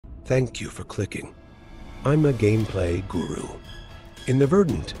Thank you for clicking. I'm a gameplay guru. In the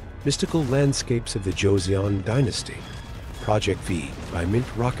verdant, mystical landscapes of the Joseon Dynasty, Project V by Mint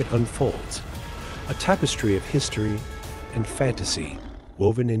Rocket unfolds, a tapestry of history and fantasy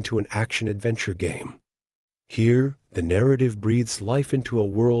woven into an action-adventure game. Here, the narrative breathes life into a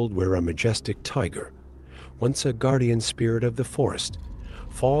world where a majestic tiger, once a guardian spirit of the forest,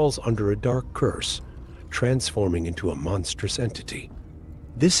 falls under a dark curse, transforming into a monstrous entity.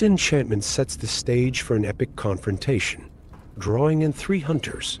 This enchantment sets the stage for an epic confrontation, drawing in 3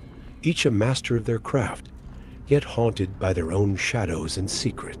 hunters, each a master of their craft, yet haunted by their own shadows and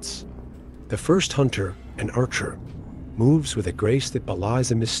secrets. The first hunter, an archer, moves with a grace that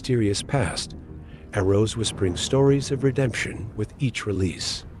belies a mysterious past, arrows whispering stories of redemption with each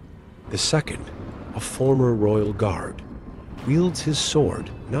release. The second, a former royal guard, wields his sword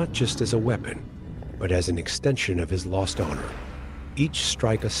not just as a weapon, but as an extension of his lost honor, each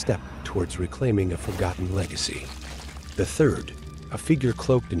strike a step towards reclaiming a forgotten legacy. The third, a figure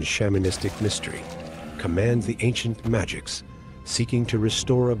cloaked in shamanistic mystery, commands the ancient magics, seeking to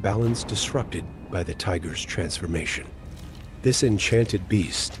restore a balance disrupted by the tiger's transformation. This enchanted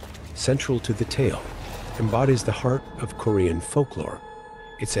beast, central to the tale, embodies the heart of Korean folklore,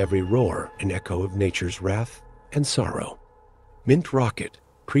 its every roar an echo of nature's wrath and sorrow. Mint Rocket,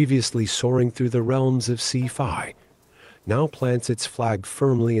 previously soaring through the realms of sci-fi, now plants its flag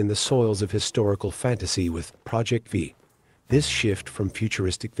firmly in the soils of historical fantasy with Project V. This shift from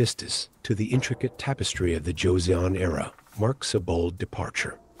futuristic vistas to the intricate tapestry of the Joseon era marks a bold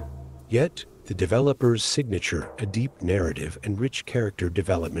departure. Yet, the developer's signature, a deep narrative and rich character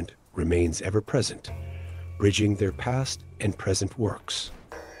development, remains ever present, bridging their past and present works.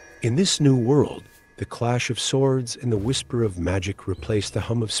 In this new world, the clash of swords and the whisper of magic replace the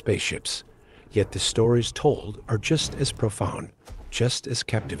hum of spaceships, yet the stories told are just as profound, just as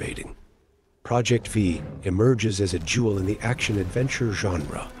captivating. Project V emerges as a jewel in the action-adventure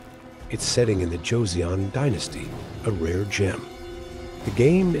genre, its setting in the Joseon Dynasty, a rare gem. The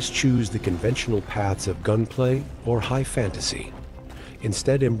game eschews the conventional paths of gunplay or high fantasy,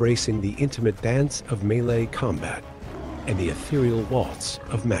 instead embracing the intimate dance of melee combat and the ethereal waltz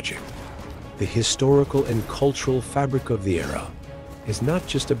of magic. The historical and cultural fabric of the era is not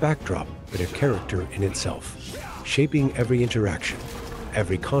just a backdrop, but a character in itself, shaping every interaction,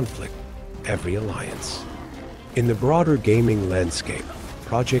 every conflict, every alliance. In the broader gaming landscape,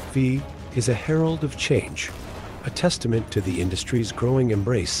 Project V is a herald of change, a testament to the industry's growing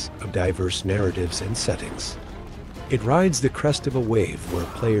embrace of diverse narratives and settings. It rides the crest of a wave where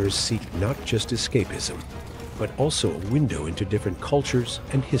players seek not just escapism, but also a window into different cultures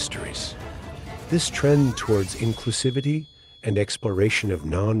and histories. This trend towards inclusivity and exploration of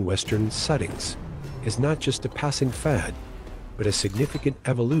non-Western settings is not just a passing fad, but a significant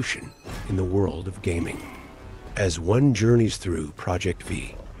evolution in the world of gaming. As one journeys through Project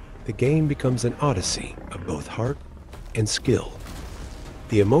V, the game becomes an odyssey of both heart and skill.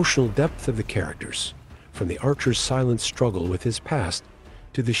 The emotional depth of the characters, from the archer's silent struggle with his past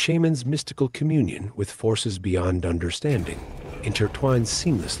to the shaman's mystical communion with forces beyond understanding, intertwines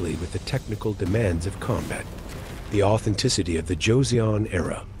seamlessly with the technical demands of combat. The authenticity of the Joseon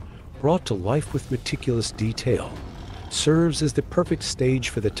era, brought to life with meticulous detail, serves as the perfect stage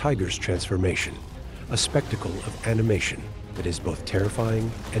for the tiger's transformation, a spectacle of animation that is both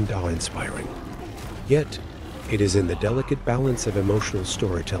terrifying and awe-inspiring. Yet, it is in the delicate balance of emotional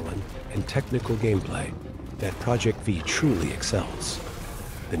storytelling and technical gameplay that Project V truly excels.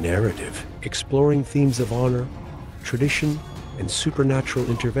 The narrative, exploring themes of honor, tradition, and supernatural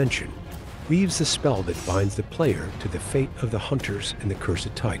intervention, weaves a spell that binds the player to the fate of the hunters and the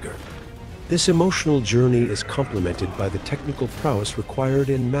cursed tiger. This emotional journey is complemented by the technical prowess required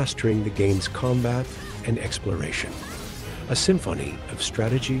in mastering the game's combat and exploration, a symphony of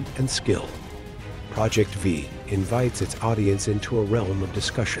strategy and skill. Project V invites its audience into a realm of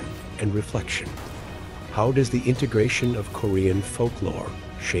discussion and reflection. How does the integration of Korean folklore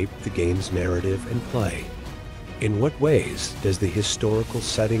shape the game's narrative and play? In what ways does the historical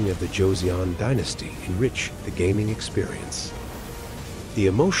setting of the Joseon Dynasty enrich the gaming experience? The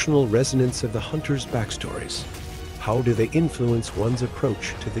emotional resonance of the hunters' backstories. How do they influence one's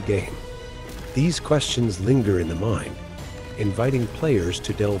approach to the game? These questions linger in the mind, inviting players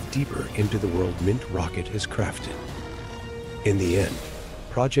to delve deeper into the world Mint Rocket has crafted. In the end,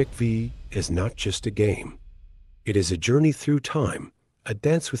 Project V is not just a game. It is a journey through time, a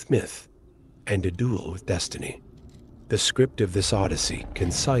dance with myth, and a duel with destiny. The script of this odyssey,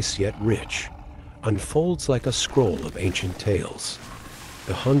 concise yet rich, unfolds like a scroll of ancient tales.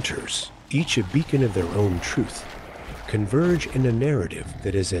 The hunters, each a beacon of their own truth, converge in a narrative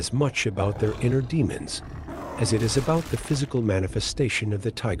that is as much about their inner demons as it is about the physical manifestation of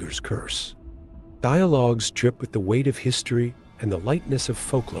the tiger's curse. Dialogues drip with the weight of history and the lightness of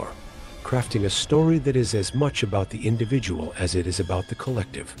folklore, crafting a story that is as much about the individual as it is about the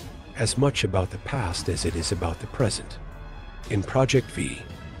collective, as much about the past as it is about the present. In Project V,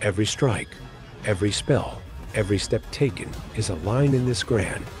 every strike, every spell, every step taken is a line in this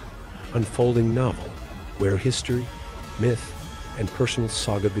grand, unfolding novel where history, myth, and personal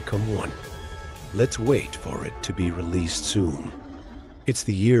saga become one. Let's wait for it to be released soon. It's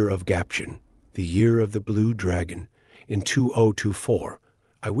the year of Gaption, the year of the Blue Dragon. In 2024,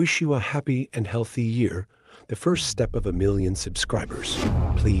 I wish you a happy and healthy year, the first step of 1 million subscribers.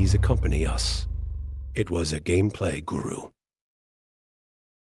 Please accompany us. It was a Gameplay Guru.